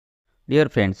Dear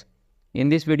friends, in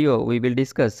this video we will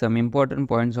discuss some important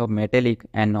points of metallic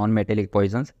and non-metallic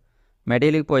poisons.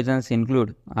 Metallic poisons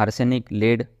include arsenic,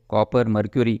 lead, copper,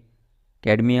 mercury,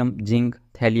 cadmium, zinc,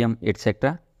 thallium,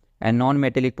 etc. And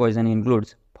non-metallic poison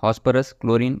includes phosphorus,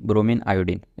 chlorine, bromine,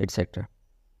 iodine, etc.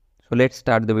 So let's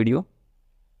start the video.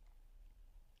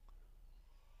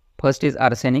 First is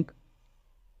arsenic.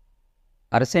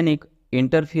 Arsenic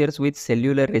interferes with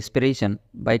cellular respiration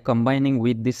by combining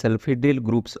with the sulfidyl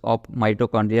groups of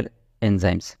mitochondrial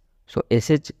enzymes. So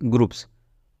SH groups.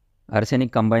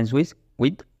 Arsenic combines with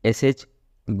SH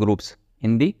groups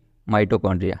in the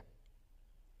mitochondria.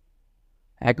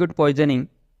 Acute poisoning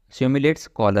simulates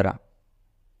cholera.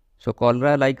 So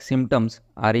cholera-like symptoms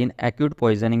are in acute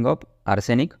poisoning of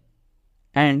arsenic,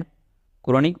 and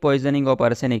chronic poisoning of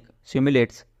arsenic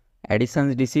simulates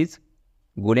Addison's disease,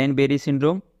 Guillain-Barré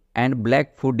syndrome and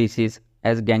black foot disease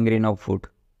as gangrene of foot.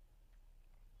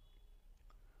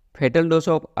 Fatal dose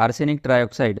of arsenic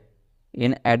trioxide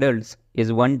in adults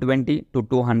is 120 to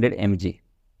 200 mg.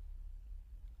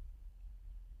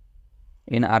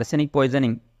 In arsenic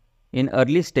poisoning, in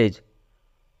early stage,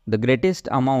 the greatest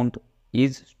amount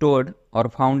is stored or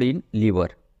found in liver.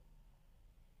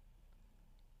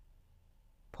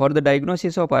 For the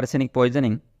diagnosis of arsenic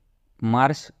poisoning,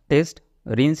 Marsh test,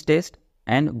 Rinse test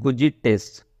and Gudget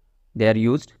tests, they are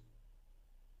used.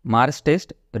 Marsh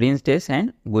test, Rinse test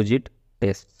and Gudget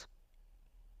tests.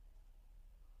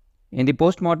 In the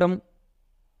postmortem,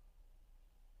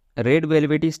 red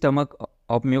velvety stomach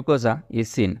of mucosa is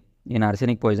seen in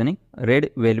arsenic poisoning, red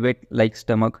velvet like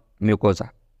stomach mucosa.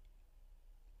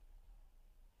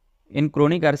 In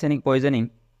chronic arsenic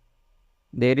poisoning,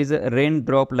 there is a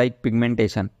raindrop like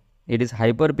pigmentation. It is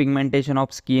hyperpigmentation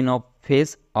of skin of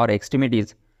face or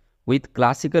extremities with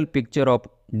classical picture of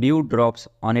dew drops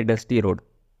on a dusty road,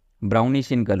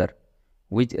 brownish in color,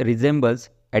 which resembles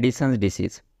Addison's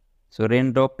disease. So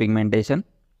raindrop pigmentation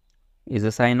is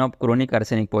a sign of chronic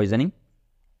arsenic poisoning.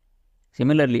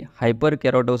 Similarly,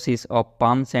 hyperkeratosis of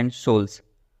palms and soles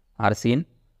are seen.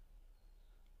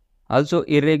 Also,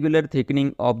 irregular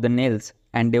thickening of the nails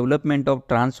and development of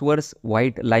transverse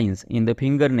white lines in the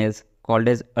fingernails called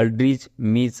as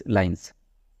Aldrich-Mees lines.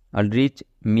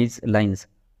 Aldrich-Mees lines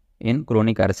in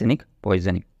chronic arsenic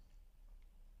poisoning.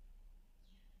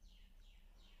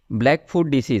 Black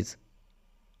foot disease.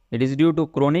 It is due to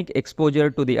chronic exposure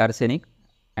to the arsenic,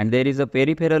 and there is a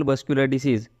peripheral vascular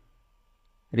disease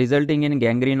resulting in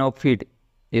gangrene of feet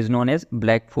is known as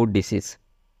black foot disease.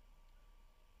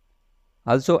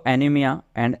 Also, anemia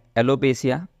and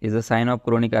alopecia is a sign of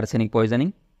chronic arsenic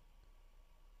poisoning.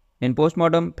 In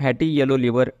postmortem, fatty yellow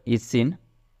liver is seen.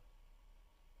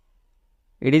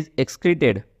 It is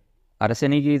excreted.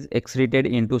 Arsenic is excreted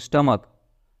into stomach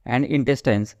and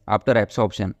intestines after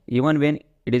absorption, even when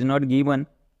it is not given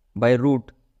by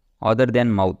route other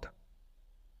than mouth.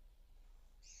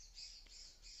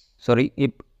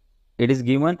 If it is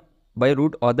given by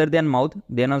route other than mouth,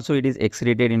 then also it is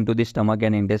excreted into the stomach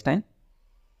and intestine.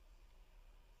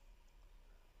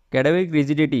 Cadaveric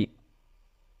rigidity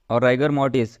or rigor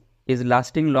mortis is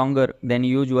lasting longer than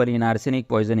usual in arsenic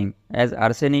poisoning, as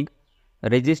arsenic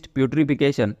resists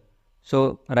putrefaction,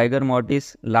 so rigor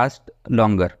mortis lasts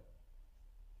longer.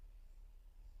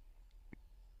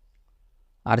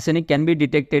 Arsenic can be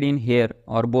detected in hair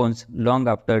or bones long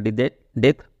after the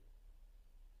death.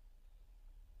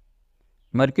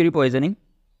 Mercury poisoning.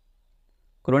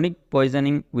 Chronic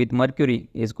poisoning with mercury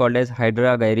is called as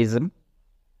hydrargyrism.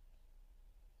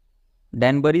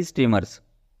 Danbury's tremors.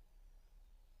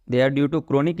 They are due to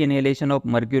chronic inhalation of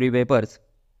mercury vapors.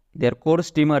 Their coarse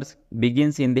tremors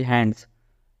begins in the hands,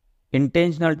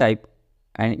 intentional type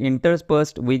and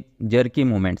interspersed with jerky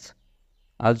movements,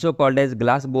 also called as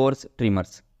glass-Bohr's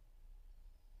tremors.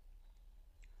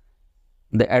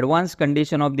 The advanced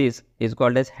condition of this is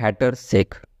called as Hatter's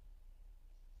shake.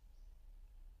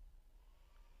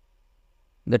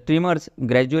 The tremors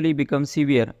gradually become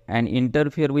severe and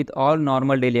interfere with all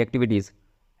normal daily activities,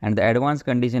 and the advanced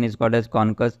condition is called as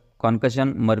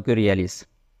concussion mercurialis.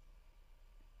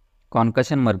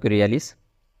 Concussion mercurialis,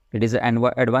 it is an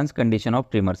advanced condition of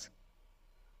tremors.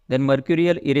 Then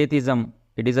mercurial erethism,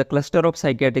 it is a cluster of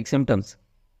psychiatric symptoms.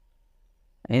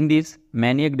 In this,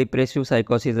 maniac depressive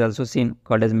psychosis is also seen,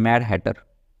 called as Mad Hatter.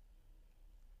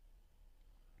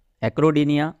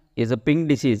 Acrodynia is a pink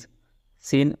disease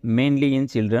seen mainly in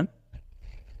children.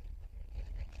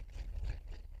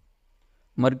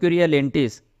 Mercuria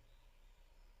lentis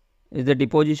is the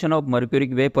deposition of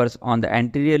mercuric vapors on the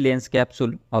anterior lens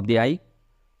capsule of the eye,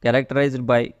 characterized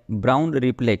by brown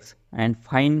reflex and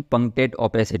fine punctate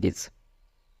opacities.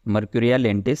 Mercuria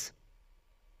lentis.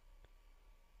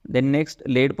 Then next,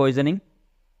 lead poisoning.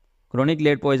 Chronic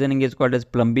lead poisoning is called as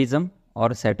plumbism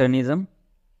or saturnism.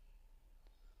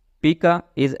 Pica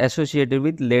is associated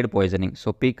with lead poisoning.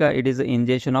 So pica, it is the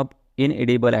ingestion of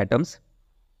inedible atoms.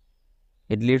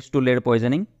 It leads to lead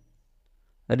poisoning.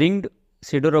 Ringed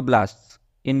sideroblasts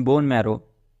in bone marrow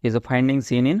is a finding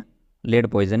seen in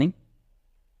lead poisoning.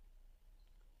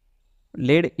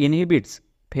 Lead inhibits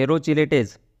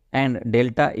ferrochelatase and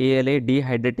delta ALA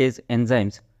dehydratase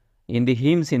enzymes in the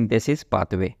heme synthesis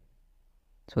pathway.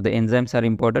 So the enzymes are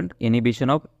important, inhibition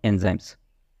of enzymes.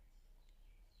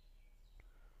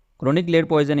 Chronic lead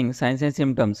poisoning signs and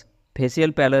symptoms.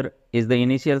 Facial pallor is the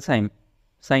initial sign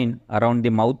around the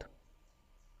mouth.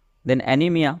 Then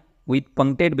anemia with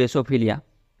punctate basophilia,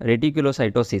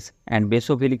 reticulocytosis and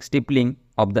basophilic stippling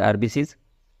of the RBCs.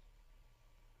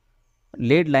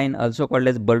 Lead line, also called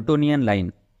as Burtonian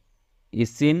line, is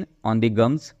seen on the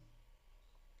gums.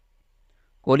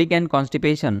 Colic and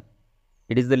constipation,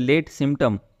 it is the late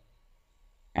symptom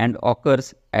and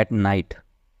occurs at night.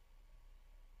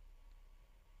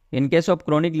 In case of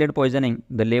chronic lead poisoning,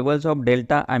 the levels of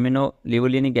delta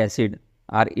aminolevulinic acid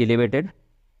are elevated.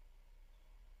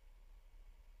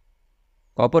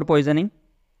 Copper poisoning.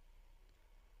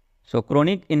 So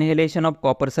chronic inhalation of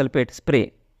copper sulfate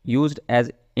spray used as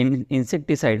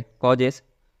insecticide causes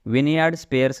vineyard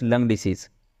spear's lung disease,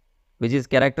 which is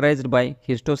characterized by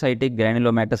histocytic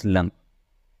granulomatous lung.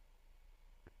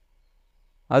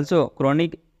 Also,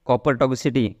 chronic copper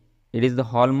toxicity, it is the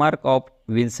hallmark of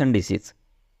Wilson disease.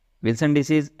 Wilson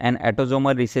disease, an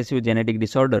autosomal recessive genetic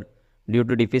disorder due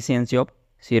to deficiency of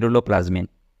ceruloplasmin.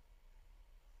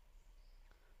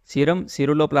 Serum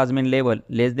ceruloplasmin level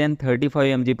less than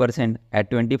 35 mg%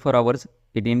 at 24 hours,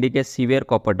 it indicates severe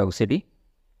copper toxicity.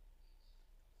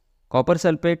 Copper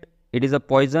sulfate, it is a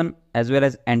poison as well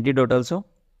as antidote also,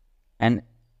 and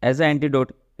as an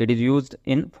antidote, it is used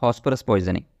in phosphorus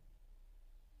poisoning.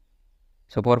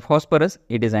 So for phosphorus,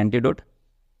 it is antidote.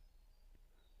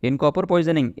 In copper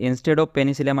poisoning, instead of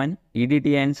penicillamine,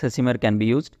 EDTA and Sacimer can be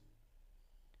used.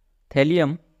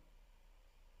 Thallium.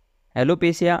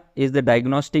 Alopecia is the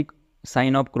diagnostic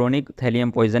sign of chronic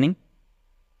thallium poisoning.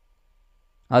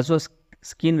 Also,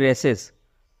 skin rashes,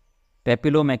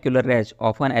 papillomacular rash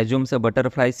often assumes a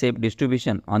butterfly-shaped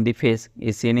distribution on the face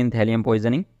is seen in thallium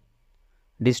poisoning.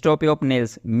 Dystrophy of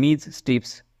nails, Mees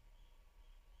strips,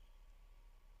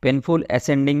 painful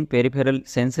ascending peripheral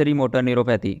sensory motor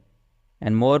neuropathy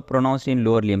and more pronounced in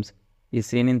lower limbs is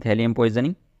seen in thallium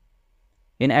poisoning.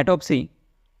 In autopsy,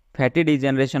 fatty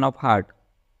degeneration of heart,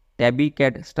 tabby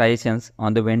cat striations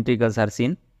on the ventricles are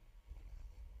seen.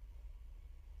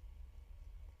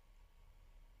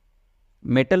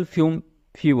 Metal fume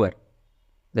fever.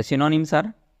 The synonyms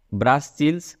are brass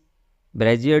chills,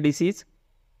 brazier disease,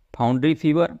 foundry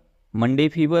fever, Monday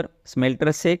fever,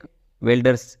 smelter's shake,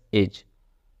 welder's edge.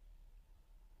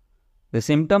 The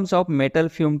symptoms of metal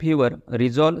fume fever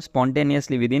resolve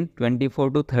spontaneously within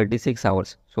 24 to 36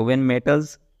 hours. So when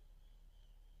metals,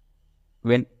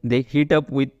 when they heat up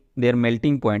with their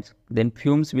melting points, then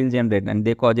fumes will generate and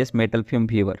they causes metal fume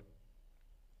fever.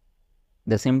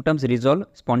 The symptoms resolve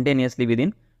spontaneously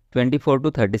within 24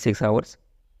 to 36 hours.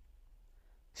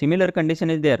 Similar condition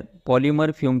is there,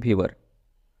 polymer fume fever.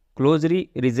 Closely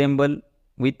resemble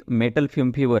with metal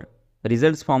fume fever,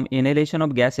 results from inhalation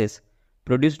of gases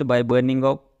produced by burning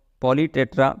of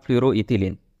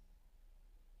polytetrafluoroethylene.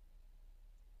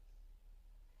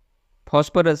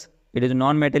 Phosphorus, it is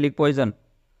non-metallic poison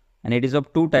and it is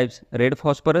of two types, red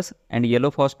phosphorus and yellow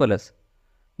phosphorus.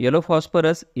 Yellow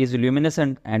phosphorus is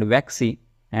luminescent and waxy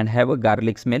and have a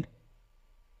garlic smell.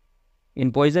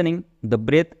 In poisoning, the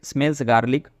breath smells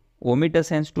garlic,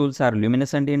 vomitus and stools are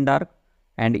luminescent in dark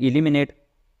and eliminate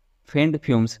faint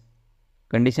fumes.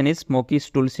 Condition is smoky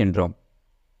stool syndrome.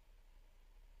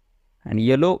 And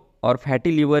yellow or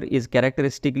fatty liver is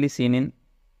characteristically seen in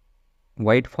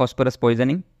white phosphorus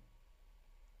poisoning.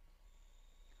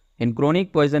 In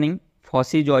chronic poisoning,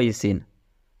 phossy jaw is seen.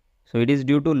 So it is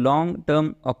due to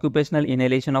long-term occupational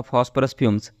inhalation of phosphorus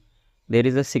fumes. There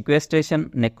is a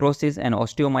sequestration, necrosis and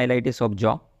osteomyelitis of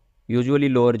jaw, usually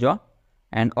lower jaw,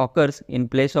 and occurs in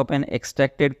place of an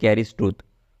extracted caries tooth.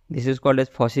 This is called as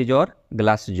phossy jaw or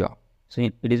glass jaw. So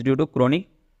it is due to chronic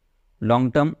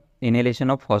long-term inhalation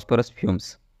of phosphorus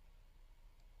fumes.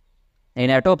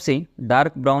 In autopsy,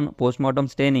 dark brown postmortem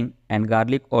staining and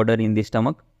garlic odor in the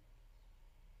stomach.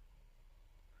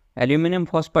 Aluminium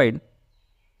phosphide,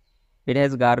 it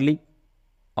has garlic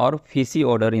or fishy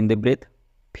odor in the breath,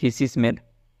 fishy smell.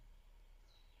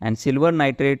 And silver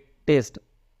nitrate test,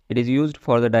 it is used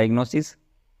for the diagnosis.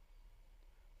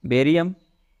 Barium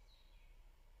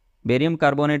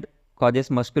carbonate causes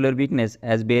muscular weakness,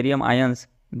 as barium ions,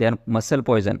 they are muscle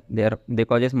poison. They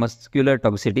causes muscular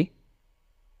toxicity.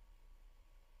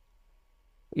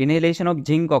 Inhalation of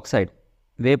zinc oxide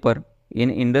vapor in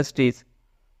industries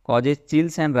causes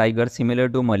chills and rigor similar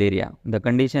to malaria. The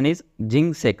condition is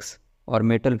zinc sex or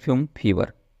metal fume fever.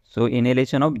 So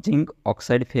inhalation of zinc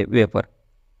oxide vapor.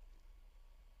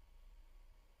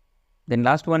 Then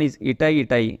last one is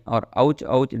itai or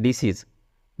ouch disease.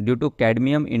 Due to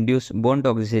cadmium induced bone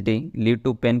toxicity lead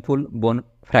to painful bone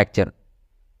fracture.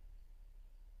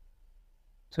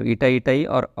 So itai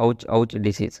or ouch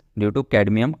disease due to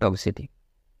cadmium toxicity.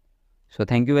 So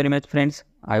thank you very much friends.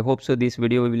 I hope so this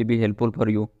video will be helpful for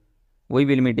you. We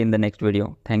will meet in the next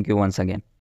video. Thank you once again.